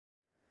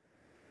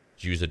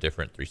use a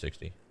different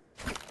 360.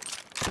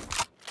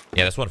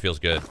 Yeah, this one feels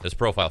good. This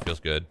profile feels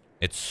good.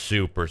 It's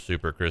super,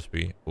 super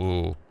crispy.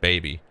 Ooh,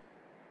 baby.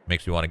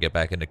 Makes me want to get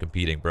back into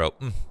competing, bro.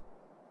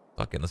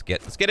 Fucking let's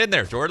get in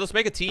there, Jordan. Let's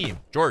make a team.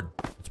 Jordan,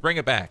 let's bring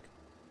it back.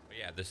 But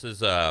yeah, this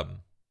is an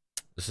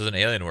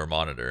Alienware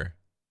monitor.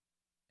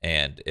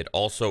 And it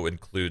also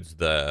includes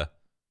the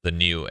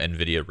new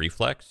NVIDIA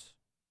Reflex,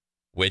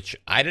 which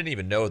I didn't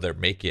even know they're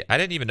making. I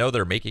didn't even know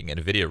they're making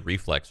NVIDIA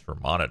Reflex for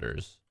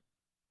monitors.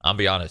 I'll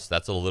be honest,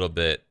 that's a little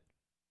bit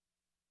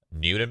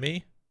new to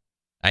me.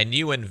 I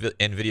knew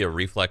NVIDIA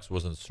Reflex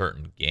was in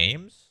certain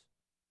games,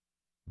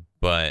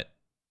 but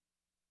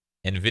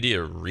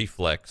NVIDIA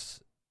Reflex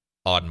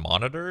on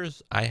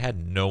monitors, I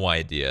had no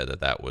idea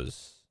that that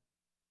was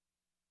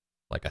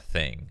like a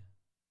thing.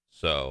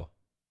 So,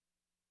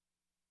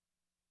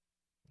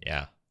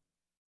 yeah.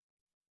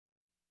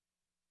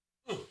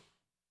 Can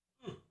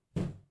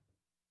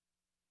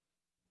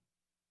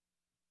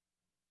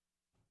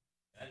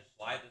I just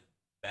slide this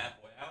bad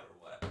boy out or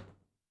what? Come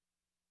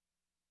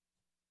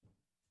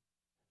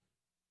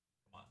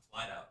on,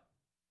 slide out.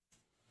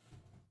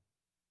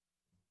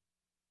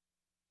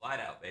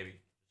 Slide out, baby.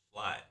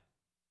 Slide.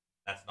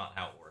 That's not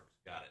how it works.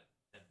 Got it.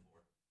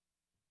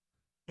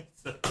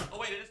 10-4. Oh,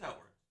 wait, it is how it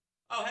works.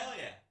 Oh, hell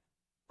yeah.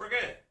 We're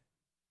good.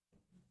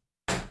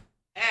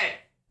 Hey.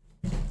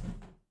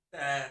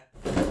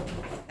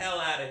 Hell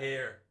out of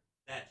here.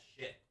 That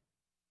shit.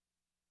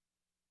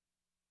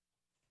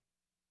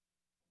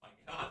 Oh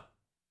my God.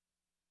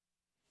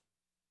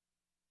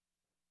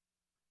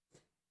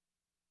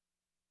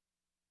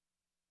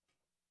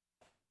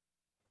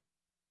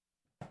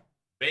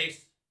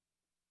 Base.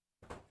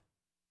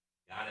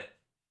 Got it.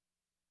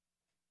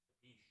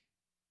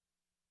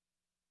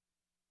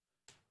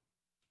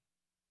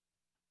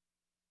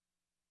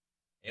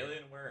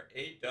 Alienware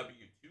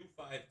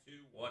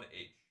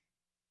AW2521H.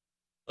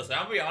 Listen,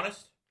 I'm gonna be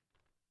honest.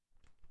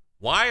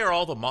 Why are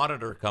all the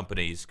monitor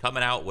companies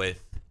coming out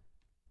with...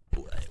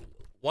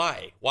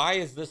 Why? Why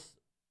is this...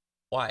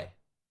 Why?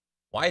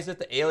 Why is it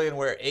the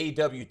Alienware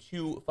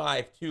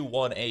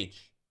AW2521H?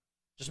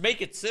 Just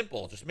make it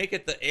simple. Just make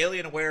it the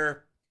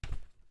Alienware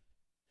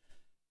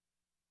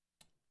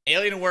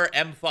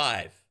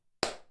M5.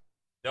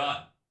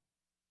 Done.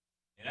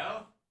 You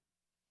know?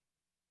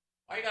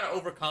 Why you gotta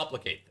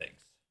overcomplicate things?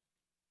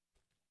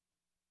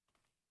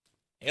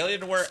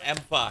 Alienware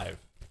M5.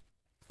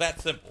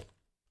 That simple.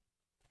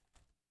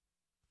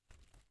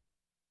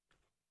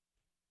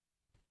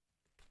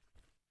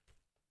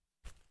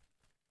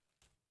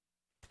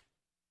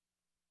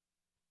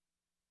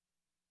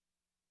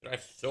 I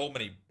have so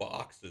many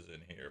boxes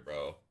in here,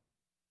 bro.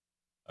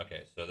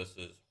 Okay, so this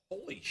is...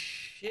 Holy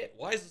shit,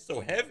 why is it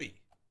so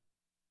heavy?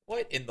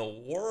 What in the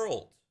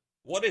world?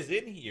 What is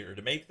in here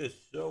to make this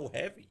so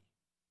heavy?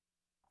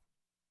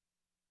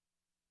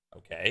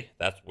 Okay,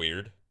 that's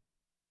weird.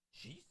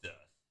 Jesus.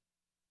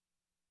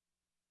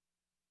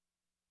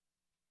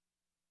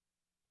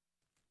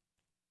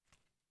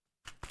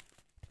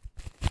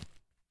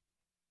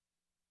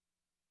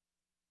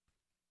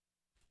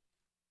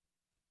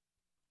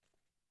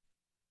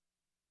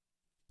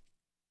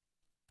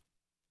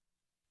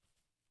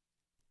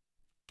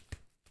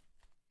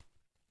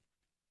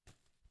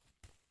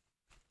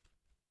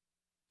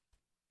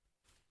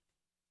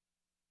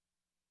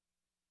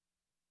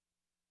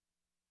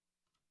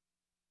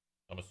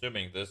 I'm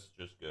assuming this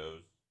just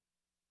goes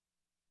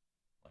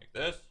like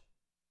this.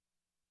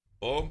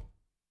 Boom.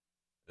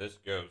 This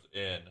goes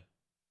in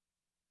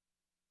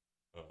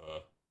like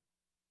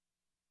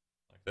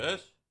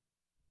this.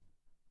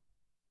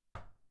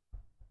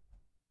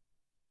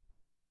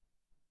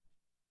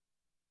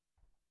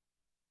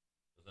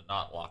 Does it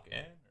not lock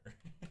in? Or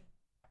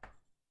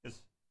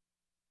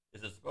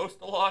is it supposed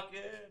to lock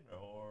in?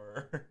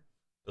 Or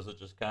does it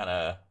just kind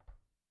of...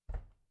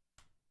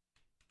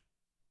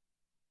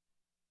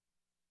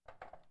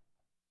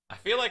 I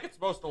feel like it's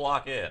supposed to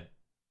lock in.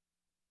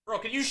 Bro,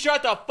 can you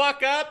shut the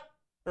fuck up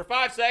for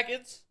 5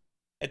 seconds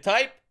and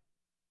type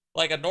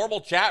like a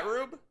normal chat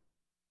room?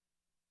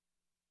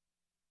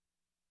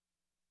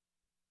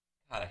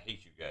 God, I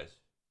hate you guys,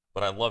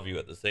 but I love you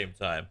at the same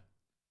time.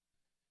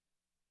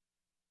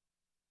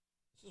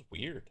 This is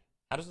weird.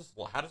 How does this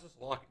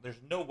lock? There's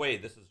no way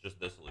this is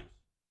just this loose.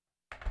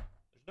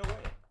 There's no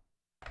way.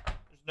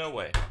 There's no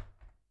way.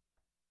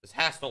 This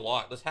has to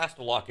lock. This has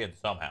to lock in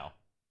somehow,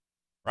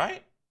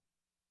 right?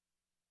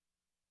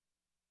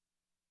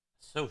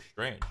 So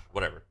strange.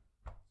 Whatever.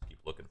 Let's keep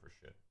looking for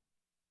shit.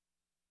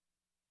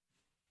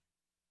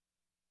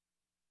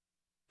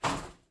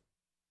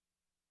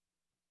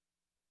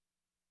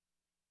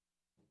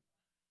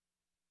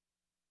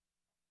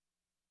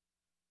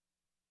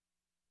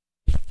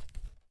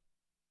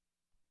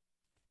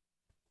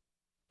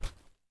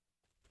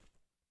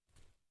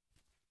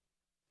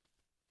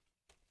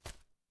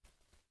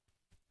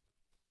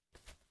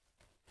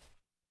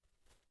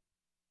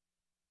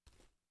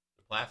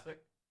 The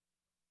plastic?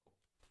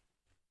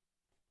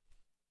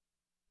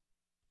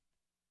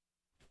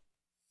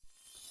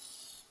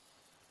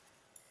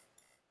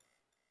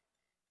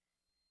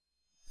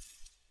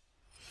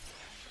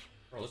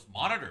 Bro, this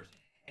monitor's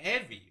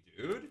heavy,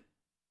 dude.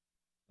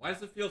 Why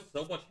does it feel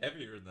so much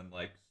heavier than,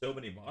 like, so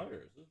many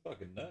monitors? This is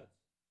fucking nuts.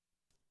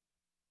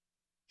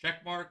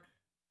 Check mark,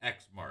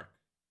 X mark.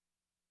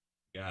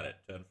 Got it,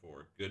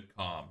 10-4. Good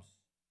comms.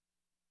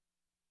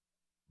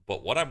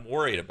 But what I'm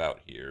worried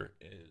about here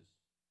is,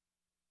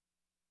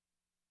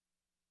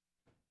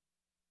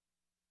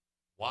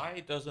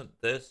 why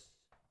doesn't this,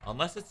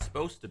 unless it's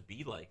supposed to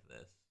be like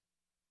this,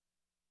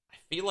 I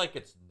feel like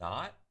it's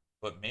not,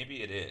 but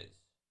maybe it is.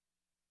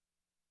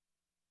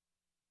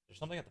 There's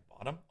something at the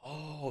bottom?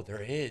 Oh,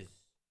 there is.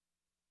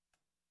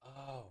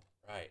 Oh,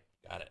 right.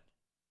 Got it.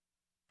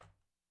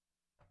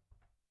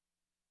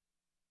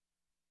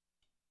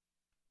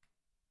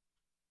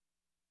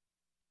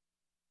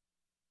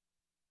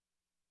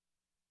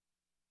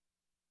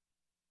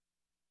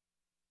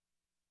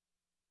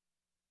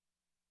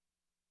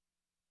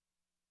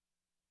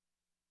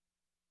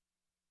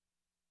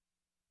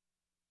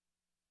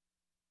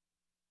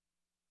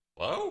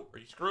 Hello? Are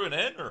you screwing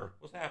in, or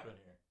what's happening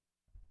here?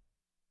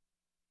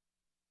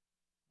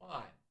 Come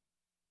on.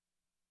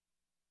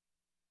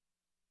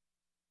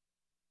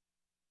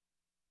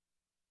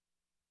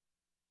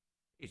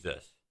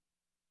 Jesus.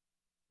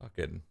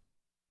 Fucking.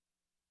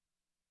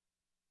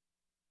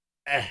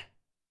 Eh.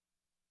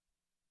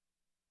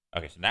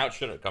 Okay, so now it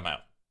should have come out.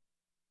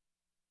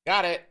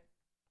 Got it.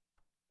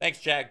 Thanks,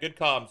 chat. Good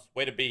comms.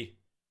 Way to be.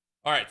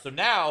 All right, so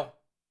now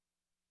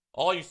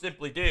all you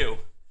simply do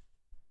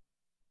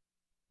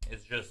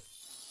is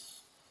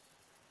just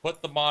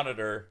put the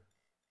monitor,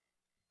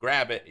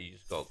 grab it, and you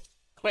just go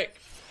click.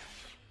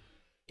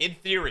 In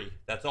theory,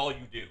 that's all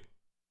you do.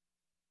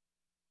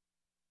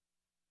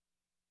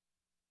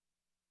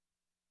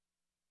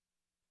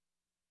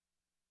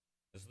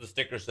 This is the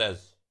sticker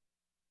says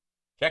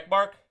check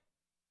mark,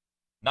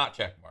 not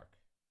check mark.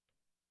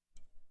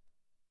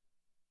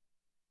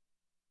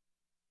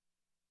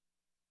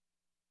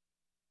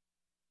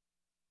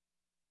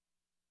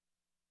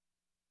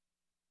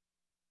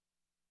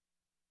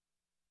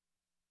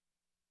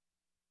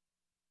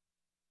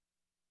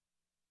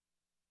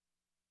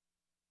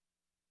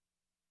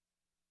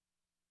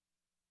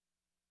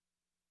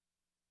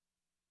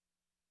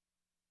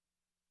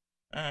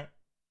 All right.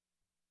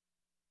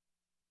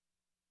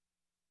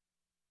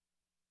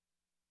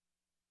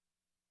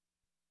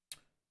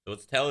 So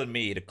it's telling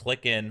me to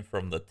click in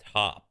from the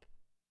top,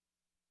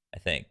 I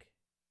think.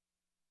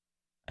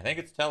 I think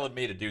it's telling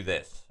me to do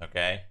this,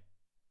 okay?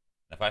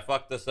 If I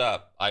fuck this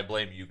up, I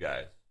blame you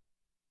guys.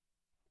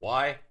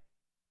 Why?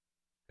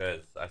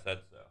 Because I said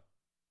so.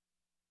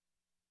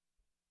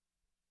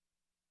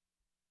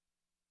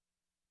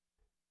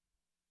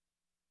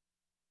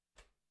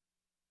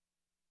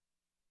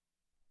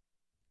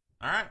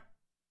 All right.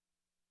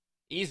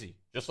 Easy.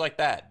 Just like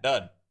that.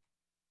 Done.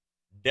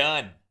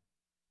 Done.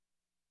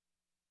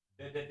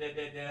 Done.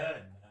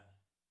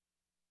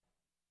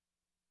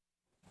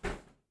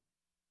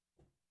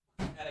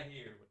 Out of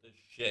here with this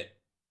shit.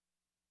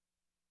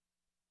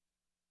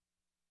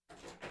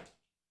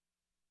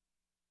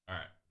 All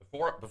right.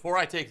 Before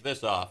I take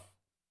this off,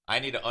 I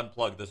need to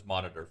unplug this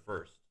monitor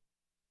first.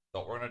 So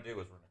what we're gonna do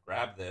is we're gonna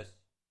grab this.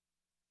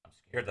 I'm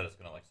scared that it's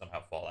gonna like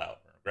somehow fall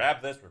out. We're gonna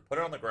grab this. We're gonna put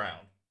it on the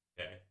ground.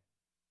 Okay.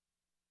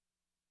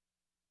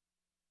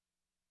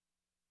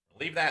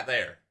 Leave that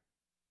there.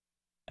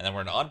 And then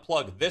we're going to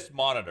unplug this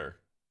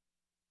monitor.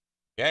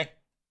 Okay?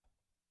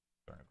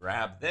 We're going to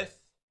grab this.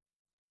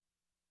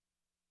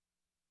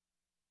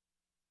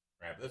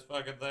 Grab this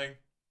fucking thing.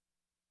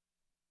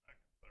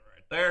 Put it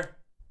right there.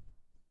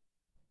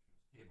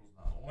 Cable's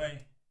not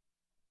away.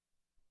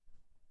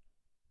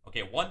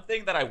 Okay, one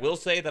thing that I will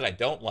say that I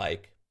don't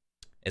like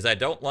is I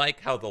don't like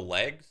how the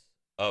legs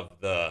of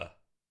the...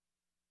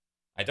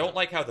 I don't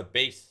like how the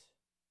base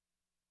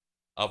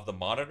of the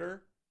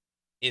monitor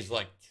is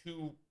like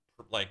too,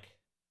 like,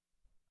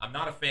 I'm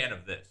not a fan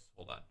of this.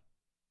 Hold on.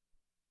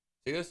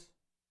 See this?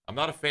 I'm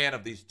not a fan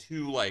of these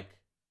two, like,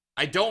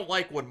 I don't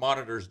like when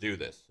monitors do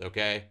this,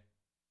 okay?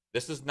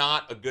 This is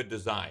not a good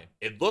design.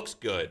 It looks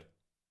good,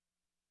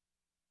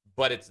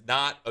 but it's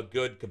not a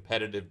good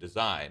competitive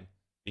design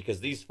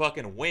because these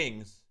fucking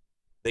wings,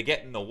 they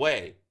get in the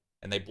way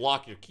and they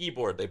block your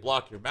keyboard, they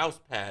block your mouse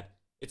pad.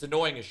 It's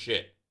annoying as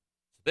shit.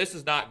 So this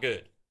is not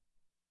good.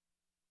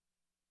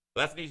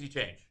 So that's an easy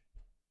change.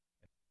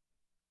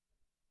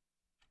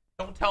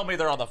 Don't tell me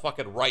they're on the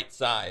fucking right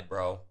side,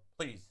 bro.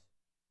 Please.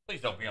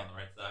 Please don't be on the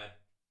right side.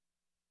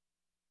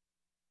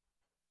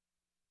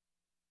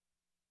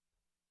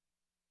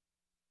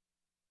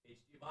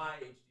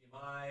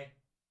 HDMI.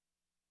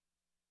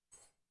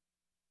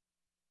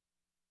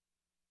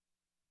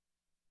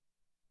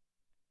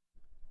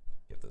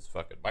 Get this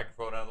fucking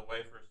microphone out of the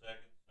way for a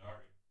second.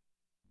 Sorry.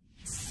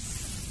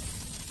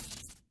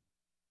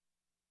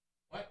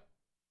 What?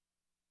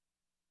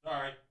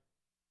 Sorry.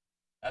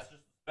 That's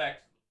just the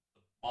specs.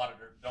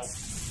 Monitor. Don't.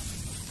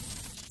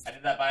 I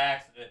did that by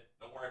accident.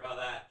 Don't worry about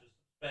that. Just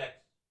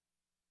specs.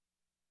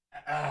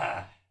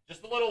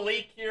 Just a little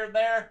leak here and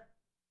there.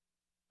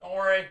 Don't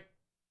worry.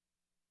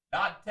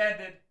 Not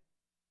intended.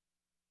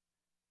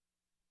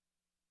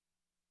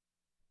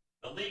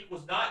 The leak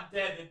was not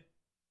intended.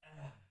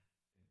 It's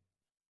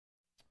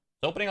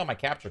opening on my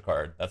capture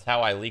card. That's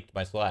how I leaked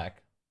my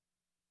Slack.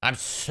 I'm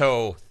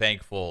so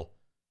thankful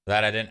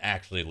that I didn't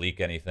actually leak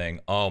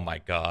anything. Oh my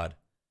god.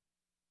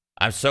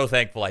 I'm so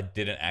thankful I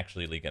didn't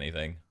actually leak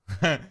anything.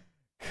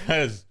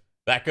 Because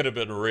that could have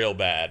been real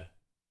bad.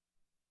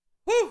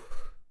 Whew.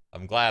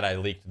 I'm glad I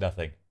leaked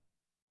nothing.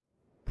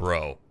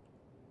 Bro.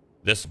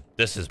 This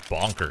is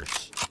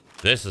bonkers.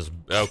 This is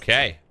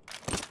okay.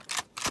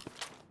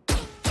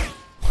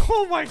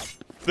 Oh my...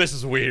 This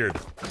is weird.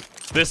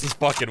 This is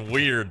fucking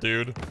weird,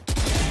 dude.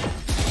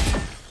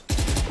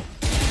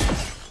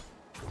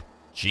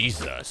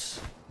 Jesus.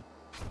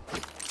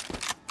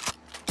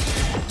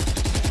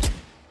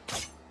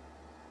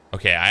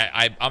 Okay,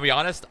 I'll be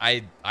honest,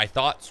 I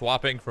thought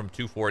swapping from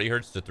 240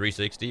 hertz to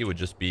 360 would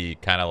just be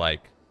kind of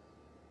like,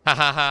 ha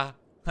ha ha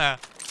ha.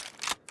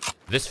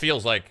 This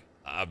feels like,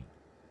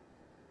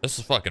 this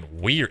is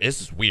fucking weird.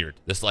 This is weird.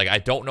 This, like, I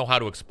don't know how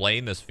to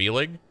explain this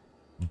feeling,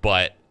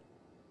 but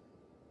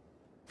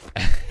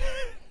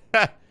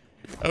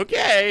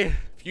okay.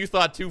 If you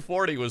thought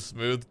 240 was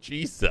smooth,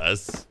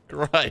 Jesus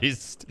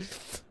Christ.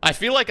 I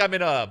feel like I'm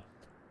in a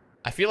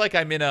like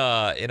an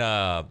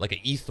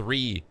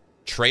E3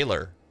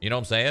 trailer. You know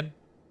what I'm saying?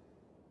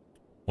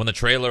 When the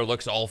trailer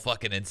looks all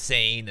fucking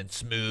insane and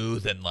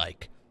smooth and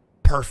like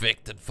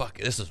perfect and fuck,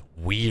 this is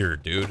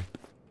weird, dude.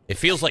 It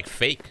feels like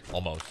fake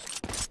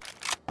almost.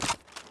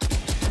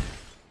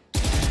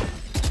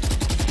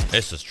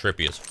 This is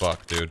trippy as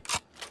fuck, dude.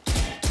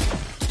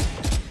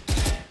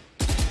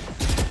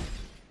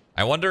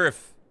 I wonder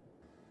if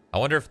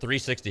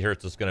 360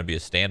 hertz is going to be a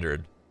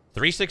standard.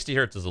 360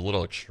 hertz is a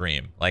little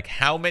extreme. Like,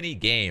 how many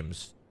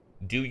games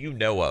do you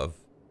know of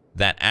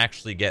that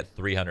actually get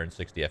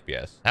 360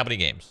 FPS? How many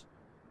games?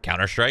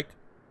 Counter-Strike?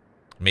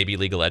 Maybe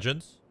League of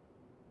Legends?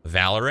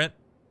 Valorant?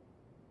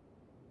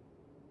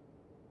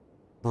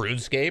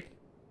 RuneScape?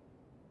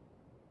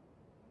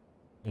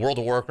 World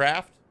of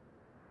Warcraft?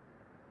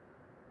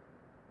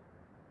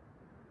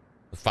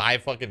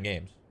 5 fucking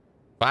games.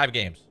 5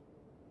 games.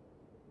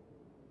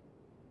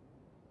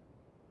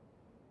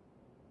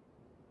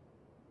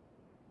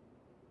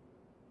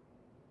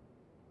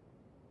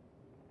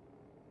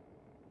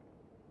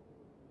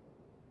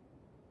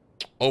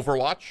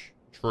 Overwatch?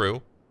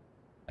 True.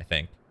 I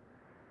think.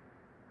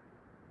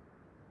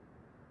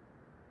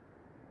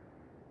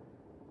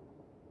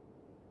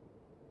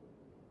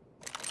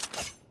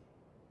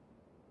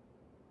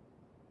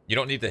 You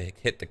don't need to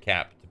hit the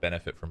cap to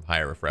benefit from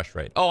higher refresh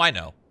rate. Oh, I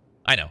know.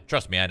 I know.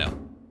 Trust me, I know.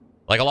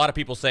 Like, a lot of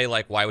people say,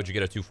 like, why would you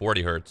get a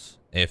 240 hertz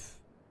if...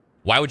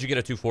 Why would you get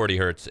a 240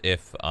 hertz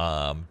if,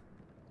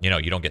 you know,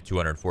 you don't get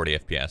 240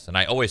 FPS? And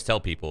I always tell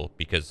people,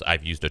 because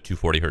I've used a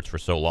 240 hertz for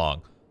so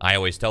long, I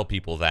always tell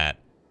people that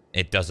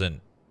it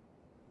doesn't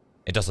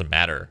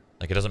matter.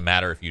 Like, it doesn't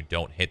matter if you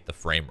don't hit the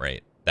frame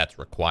rate that's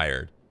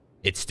required.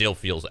 It still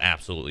feels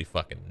absolutely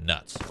fucking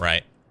nuts,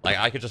 right? Like,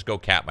 I could just go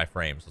cap my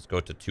frames. Let's go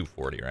to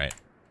 240, right?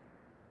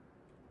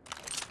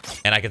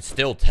 And I can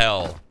still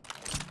tell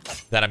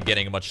that I'm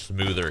getting a much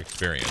smoother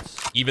experience,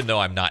 even though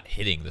I'm not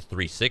hitting the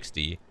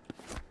 360.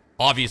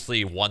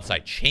 Obviously, once I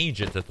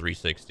change it to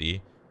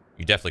 360,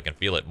 you definitely can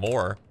feel it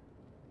more.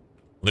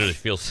 Literally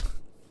feels...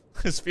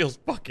 This feels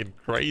fucking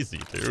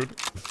crazy, dude.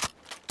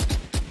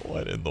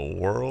 What in the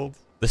world?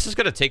 This is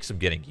gonna take some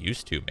getting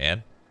used to,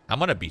 man. I'm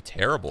gonna be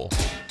terrible.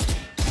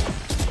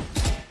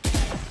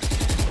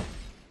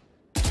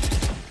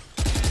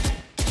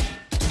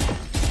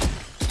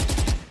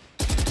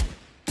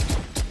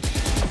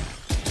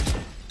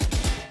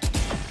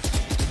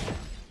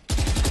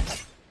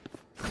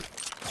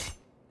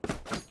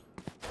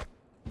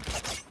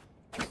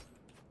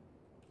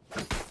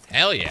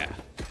 Hell yeah.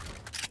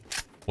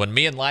 When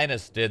me and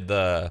Linus did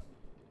the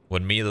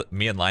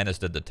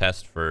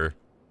test for,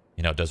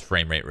 you know, does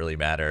frame rate really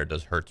matter?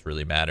 Does hertz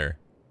really matter?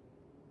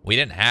 We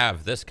didn't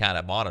have this kind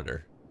of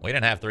monitor. We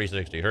didn't have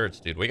 360 hertz,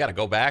 dude. We got to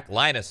go back.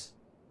 Linus,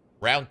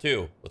 round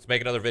 2. Let's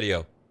make another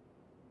video.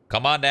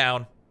 Come on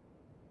down.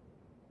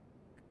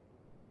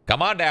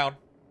 Come on down.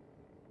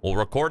 We'll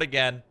record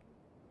again.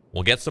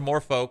 We'll get some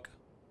more folk.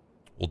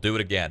 We'll do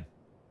it again.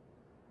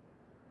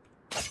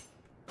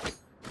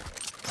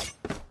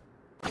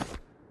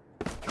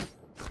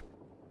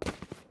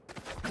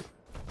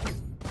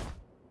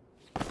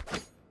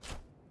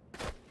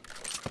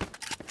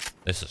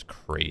 This is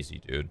crazy,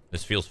 dude.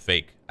 This feels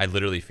fake. I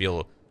literally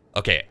feel...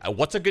 Okay,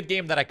 what's a good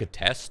game that I could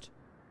test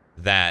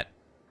that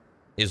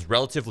is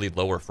relatively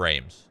lower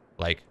frames?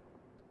 Like,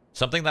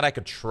 something that I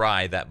could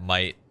try that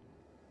might...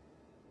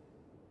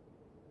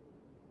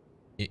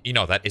 You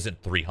know, that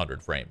isn't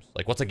 300 frames.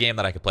 Like, what's a game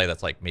that I could play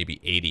that's like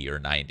maybe 80 or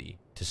 90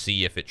 to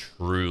see if it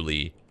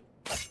truly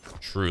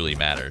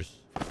matters?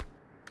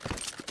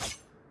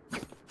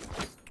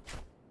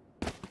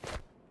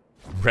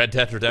 Red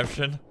Dead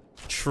Redemption?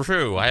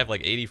 True. I have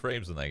like 80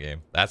 frames in that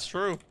game. That's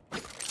true.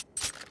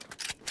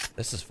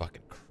 This is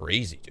fucking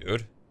crazy,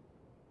 dude.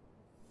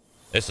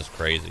 This is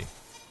crazy.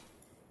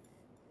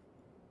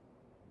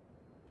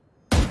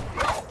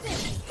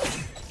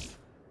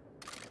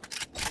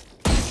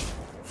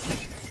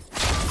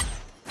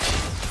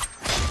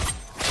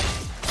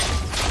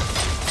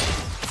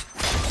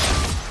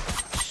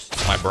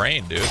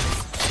 brain, dude.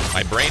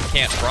 My brain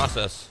can't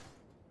process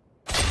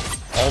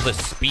all this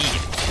speed.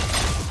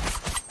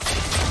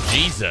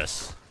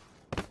 Jesus.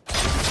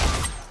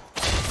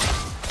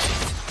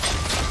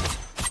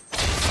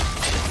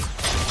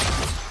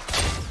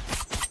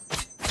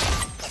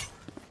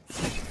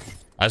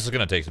 This is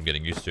gonna take some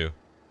getting used to.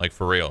 Like,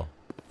 for real.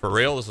 For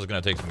real, this is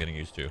gonna take some getting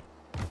used to.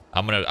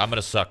 I'm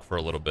gonna suck for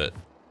a little bit.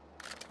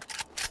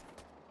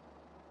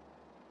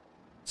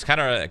 It's kind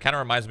of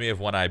reminds me of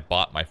when I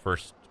bought my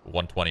first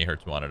 120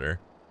 hertz monitor.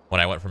 When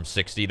I went from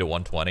 60 to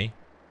 120.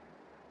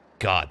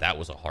 God, that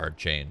was a hard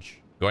change.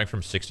 Going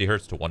from 60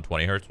 hertz to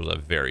 120 hertz was a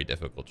very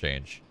difficult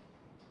change.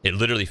 It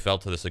literally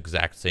felt to this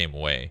exact same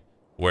way,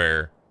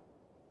 where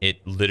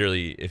it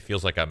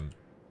feels like I'm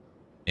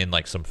in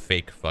like some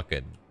fake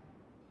fucking,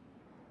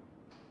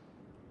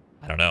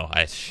 I don't know.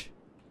 I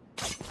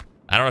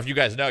don't know if you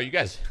guys know. You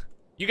guys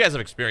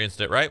have experienced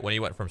it, right? When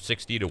you went from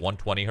 60 to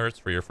 120 hertz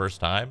for your first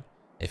time,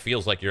 it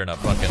feels like you're in a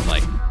fucking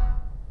like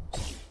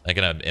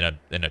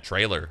in a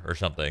trailer or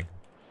something.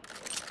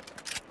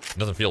 It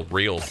doesn't feel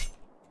real.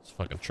 It's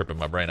fucking tripping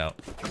my brain out.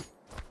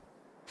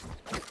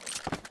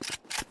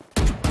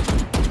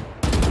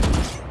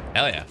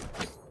 Hell yeah.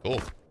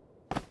 Cool.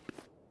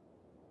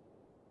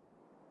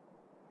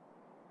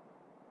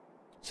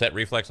 Set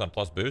reflex on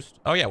plus boost.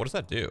 Oh yeah, what does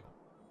that do?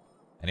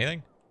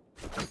 Anything?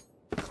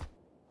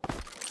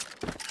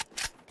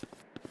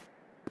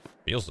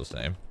 Feels the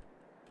same.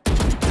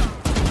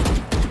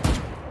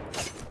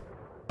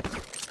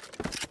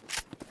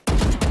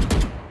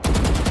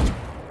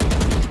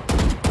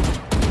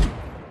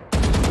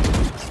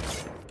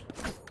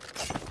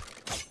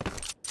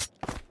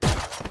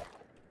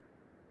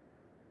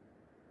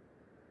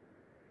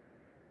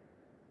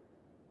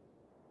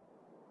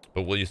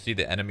 But will you see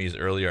the enemies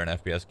earlier in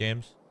FPS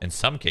games? In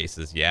some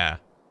cases, yeah.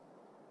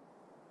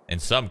 In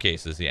some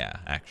cases, yeah,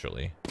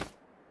 actually.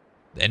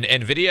 And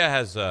NVIDIA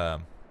has,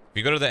 if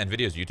you go to the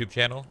NVIDIA's YouTube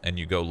channel and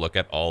you go look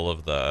at all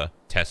of the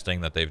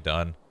testing that they've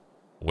done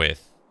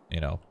with,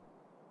 you know,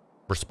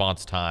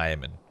 response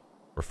time and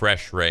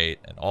refresh rate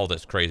and all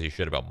this crazy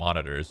shit about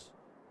monitors,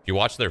 if you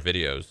watch their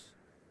videos,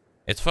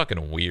 it's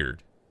fucking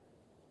weird.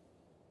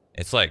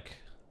 It's like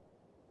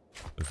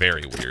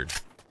very weird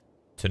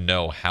to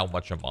know how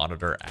much a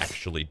monitor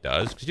actually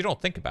does, because you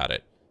don't think about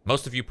it.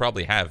 Most of you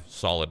probably have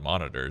solid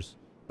monitors,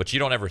 but you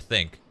don't ever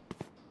think,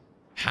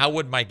 how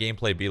would my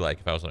gameplay be like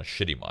if I was on a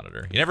shitty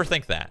monitor? You never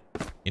think that.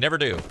 You never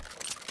do.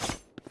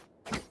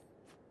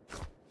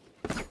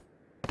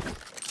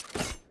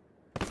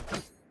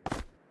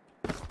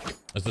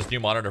 Is this new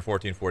monitor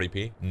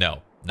 1440p?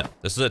 No, no.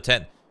 This is a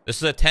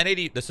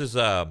 1080. This is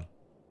a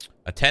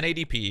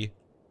 1080p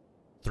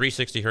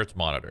 360 hertz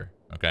monitor.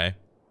 Okay.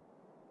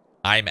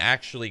 I'm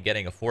actually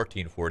getting a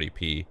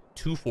 1440p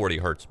 240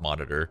 hertz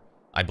monitor.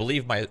 I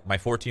believe my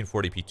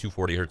 1440p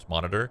 240 hertz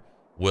monitor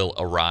will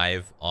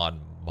arrive on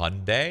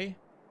Monday,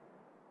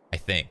 I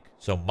think.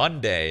 So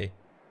Monday,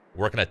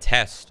 we're going to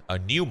test a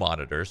new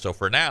monitor. So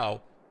for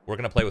now, we're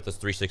going to play with this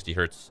 360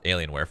 hertz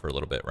Alienware for a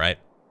little bit, right?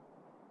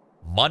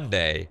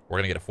 Monday,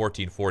 we're going to get a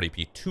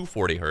 1440p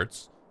 240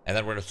 hertz, and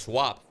then we're going to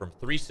swap from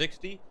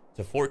 360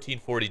 to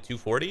 1440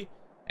 240,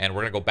 and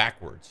we're going to go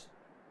backwards.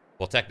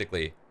 Well,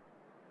 technically,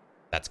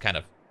 that's kind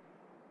of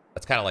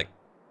like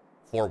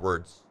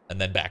forwards and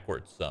then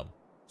backwards some.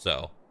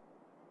 So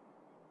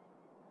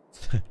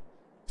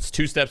it's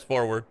 2 steps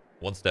forward,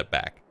 1 step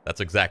back.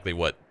 That's exactly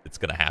what it's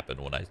going to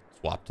happen when I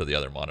swap to the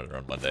other monitor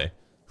on Monday.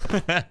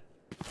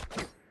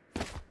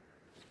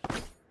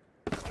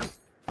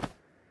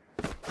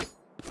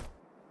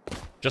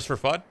 Just for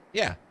fun?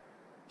 Yeah.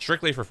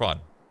 Strictly for fun.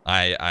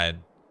 I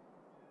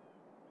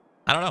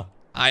don't know.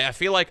 I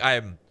feel like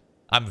I'm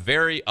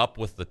very up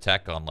with the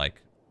tech on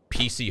like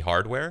PC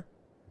hardware,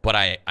 but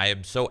I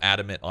am so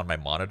adamant on my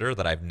monitor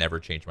that I've never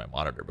changed my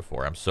monitor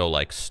before. I'm so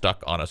like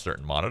stuck on a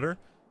certain monitor.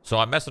 So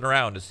I'm messing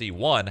around to see,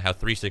 1, how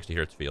 360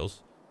 hertz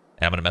feels,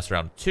 and I'm going to mess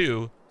around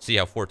 2, see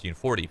how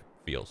 1440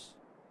 feels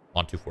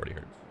on 240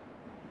 hertz.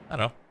 I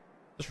don't know.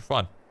 Just for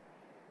fun.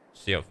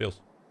 See how it feels.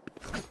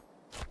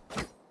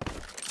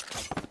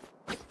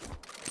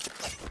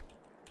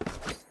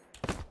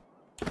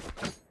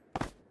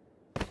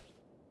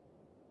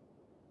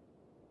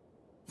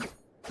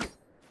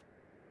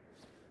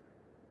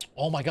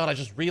 Oh my god, I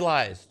just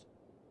realized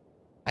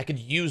I could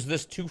use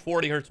this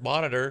 240 hertz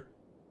monitor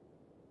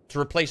to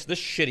replace this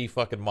shitty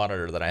fucking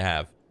monitor that I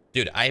have.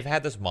 Dude, I've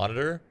had this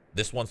monitor,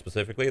 this one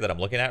specifically that I'm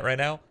looking at right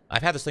now,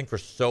 I've had this thing for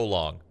so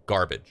long.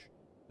 Garbage.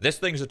 This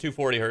thing's a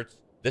 240 hertz.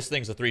 This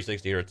thing's a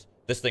 360 hertz.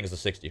 This thing is a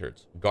 60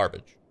 hertz.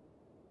 Garbage.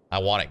 I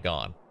want it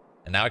gone.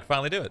 And now I can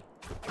finally do it.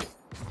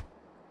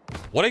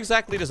 What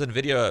exactly does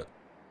NVIDIA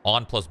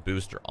on plus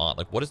boost or on?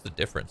 Like, what is the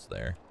difference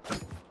there?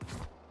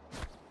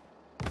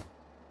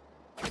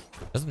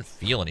 Doesn't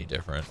feel any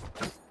different.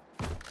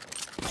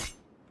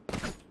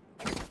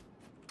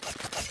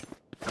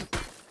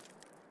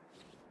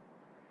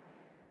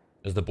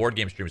 Is the board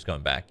game streams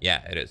coming back?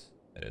 Yeah, it is.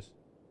 It is.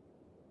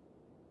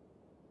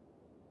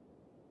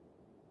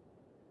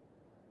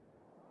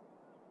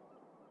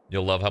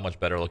 You'll love how much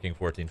better looking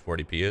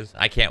 1440p is.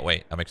 I can't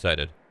wait. I'm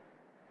excited.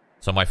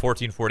 So my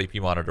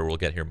 1440p monitor will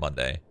get here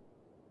Monday.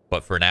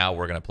 But for now,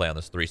 we're going to play on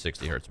this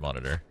 360 hertz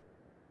monitor.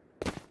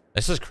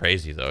 This is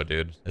crazy, though,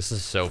 dude. This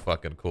is so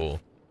fucking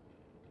cool.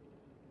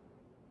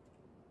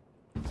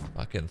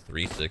 Fucking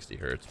 360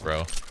 hertz,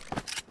 bro.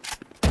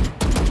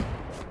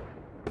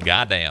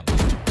 Goddamn.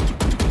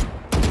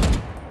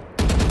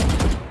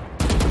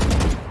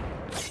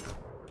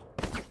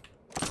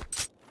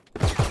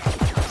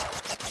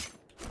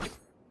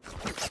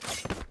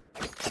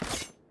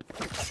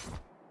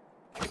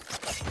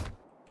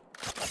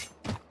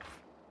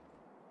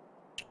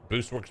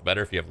 Boost works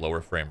better if you have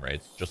lower frame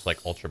rates, just like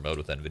Ultra Mode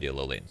with NVIDIA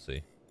low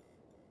latency.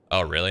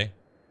 Oh, really?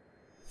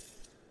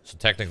 So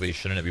technically,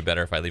 shouldn't it be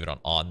better if I leave it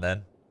on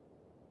then?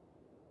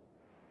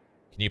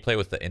 Can you play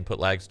with the input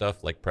lag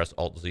stuff, like press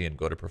Alt-Z and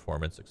go to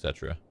performance,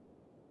 etc.?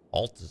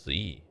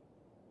 Alt-Z?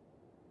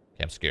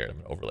 Okay, I'm scared. I'm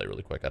going to overlay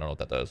really quick. I don't know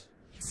what that does.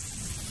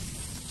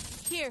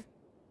 Here.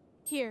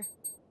 Here.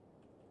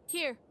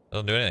 Here.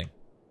 Doesn't do anything.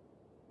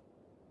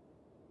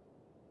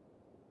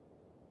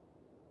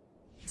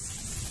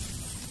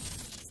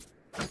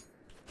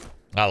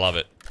 I love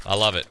it. I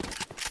love it.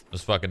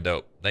 It's fucking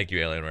dope. Thank you,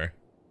 Alienware.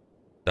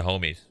 The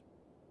homies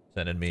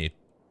sending me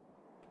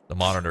the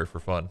monitor for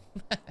fun.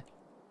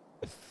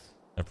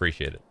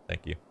 Appreciate it.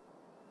 Thank you.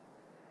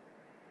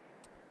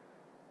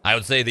 I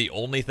would say the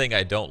only thing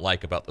I don't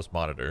like about this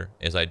monitor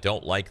is I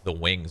don't like the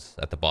wings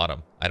at the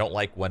bottom. I don't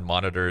like when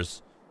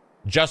monitors...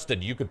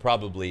 Justin, you could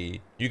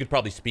probably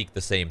speak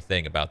the same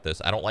thing about this.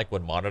 I don't like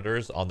when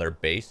monitors on their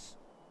base,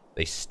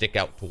 they stick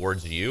out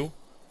towards you.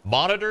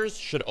 Monitors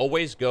should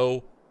always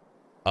go...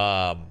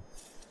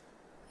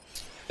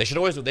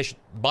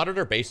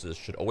 monitor bases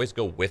should always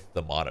go with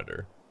the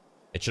monitor.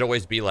 It should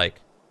always be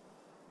like,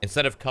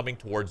 instead of coming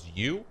towards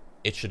you,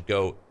 it should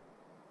go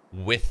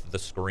with the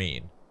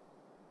screen.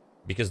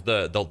 Because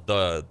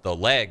the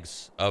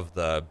legs of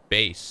the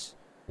base,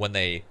 when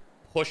they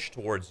push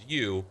towards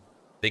you,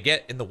 they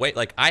get in the way.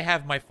 Like, I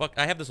have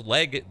this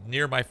leg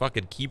near my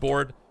fucking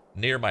keyboard,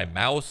 near my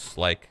mouse.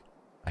 Like,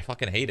 I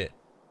fucking hate it.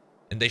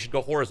 And they should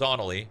go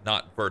horizontally,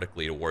 not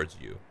vertically towards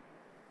you.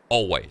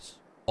 Always.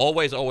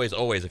 Always, always,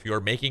 always. If you are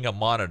making a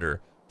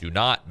monitor, do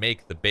not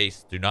make the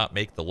base, do not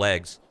make the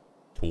legs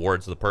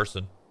towards the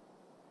person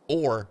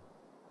or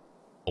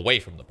away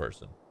from the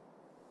person.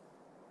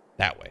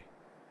 That way.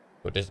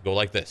 But just go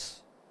like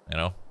this, you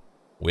know,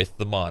 with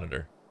the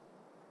monitor.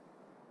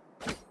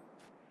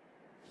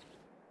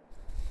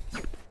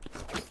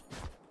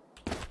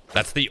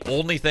 That's the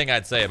only thing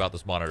I'd say about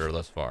this monitor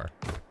thus far.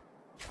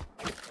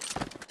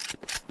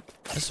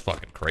 This is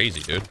fucking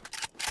crazy, dude.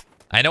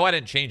 I know I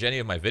didn't change any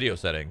of my video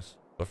settings,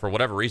 but for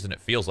whatever reason, it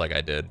feels like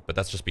I did. But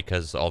that's just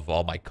because of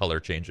all my color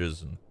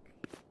changes and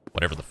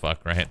whatever the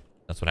fuck, right?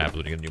 That's what happens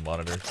when you get a new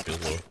monitor. It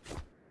feels low.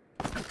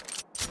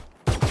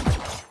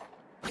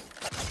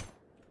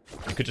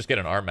 You could just get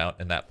an arm mount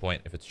in that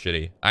point if it's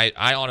shitty. I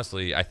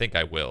honestly, I think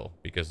I will,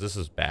 because this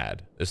is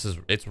bad.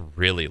 It's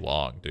really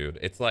long, dude.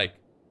 It's like,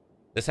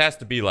 this has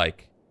to be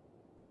like...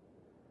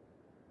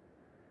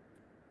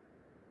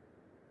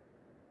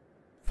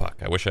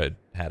 Fuck, I wish I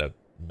had a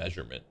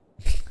measurement.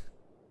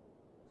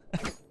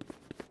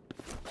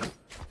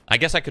 I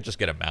guess I could just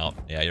get a mount.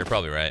 Yeah, you're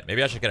probably right.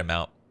 Maybe I should get a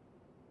mount.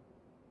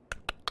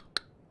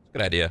 It's a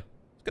good idea.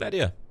 It's a good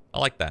idea. I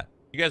like that.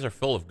 You guys are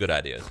full of good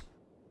ideas.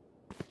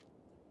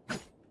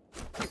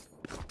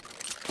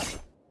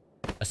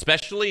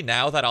 Especially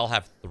now that I'll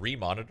have 3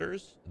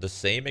 monitors, the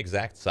same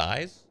exact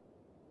size.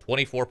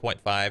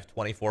 24.5,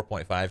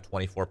 24.5,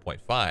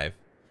 24.5.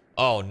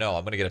 Oh no,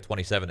 I'm going to get a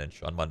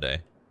 27-inch on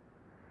Monday.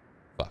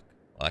 Fuck.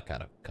 Well, that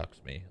kind of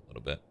cucks me a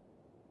little bit.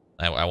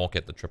 I won't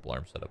get the triple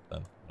arm setup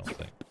then, I don't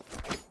think.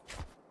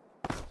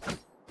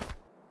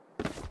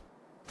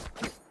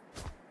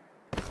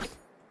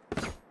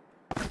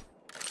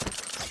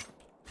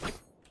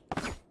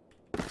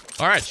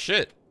 All right,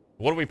 shit.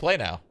 What do we play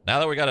now? Now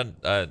that we got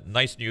a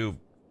nice new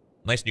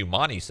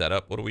Mani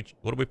setup, what do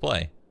we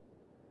play?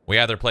 We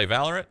either play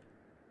Valorant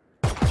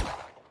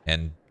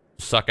and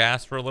suck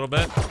ass for a little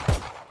bit,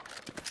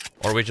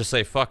 or we just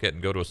say fuck it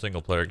and go to a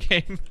single player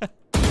game.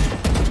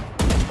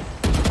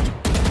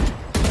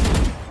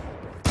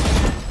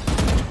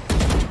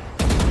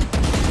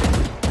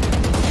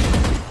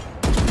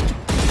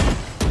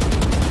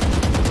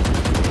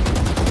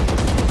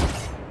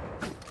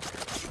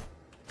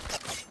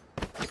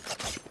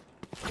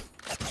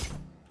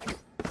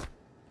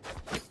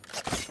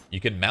 You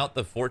can mount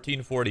the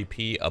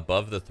 1440p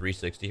above the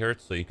 360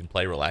 hertz so you can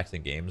play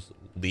relaxing games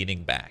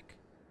leaning back.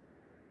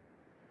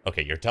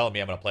 Okay, you're telling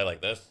me I'm going to play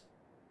like this?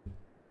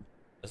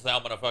 This is how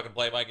I'm going to fucking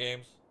play my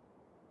games?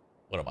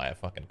 What am I, a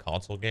fucking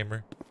console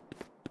gamer?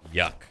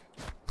 Yuck.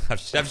 I'm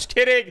just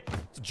kidding.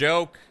 It's a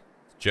joke.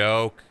 It's a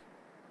joke.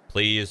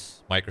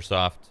 Please,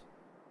 Microsoft.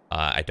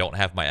 I don't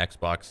have my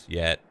Xbox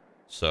yet,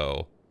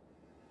 so,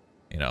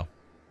 you know,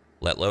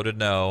 let Loaded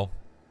know.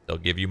 They'll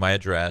give you my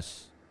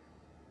address.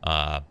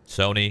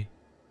 Sony,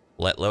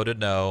 let Loaded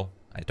know.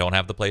 I don't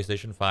have the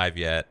PlayStation 5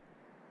 yet.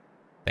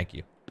 Thank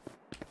you.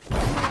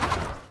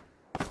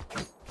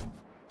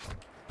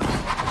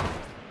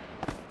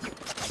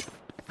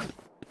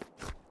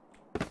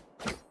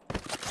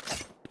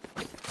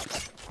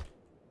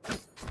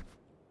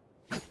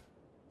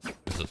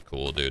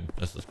 dude.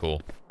 This is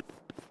cool.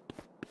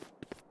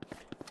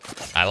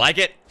 I like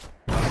it.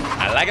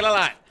 I like it a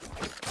lot.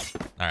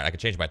 All right, I can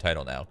change my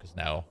title now because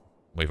now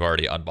we've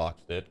already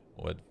unboxed it.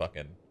 With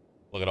fucking,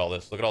 look at all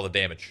this. Look at all the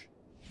damage.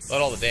 Look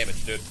at all the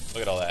damage, dude.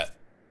 Look at all that.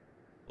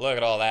 Look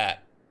at all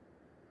that.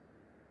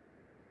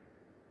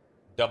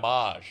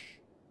 Damage.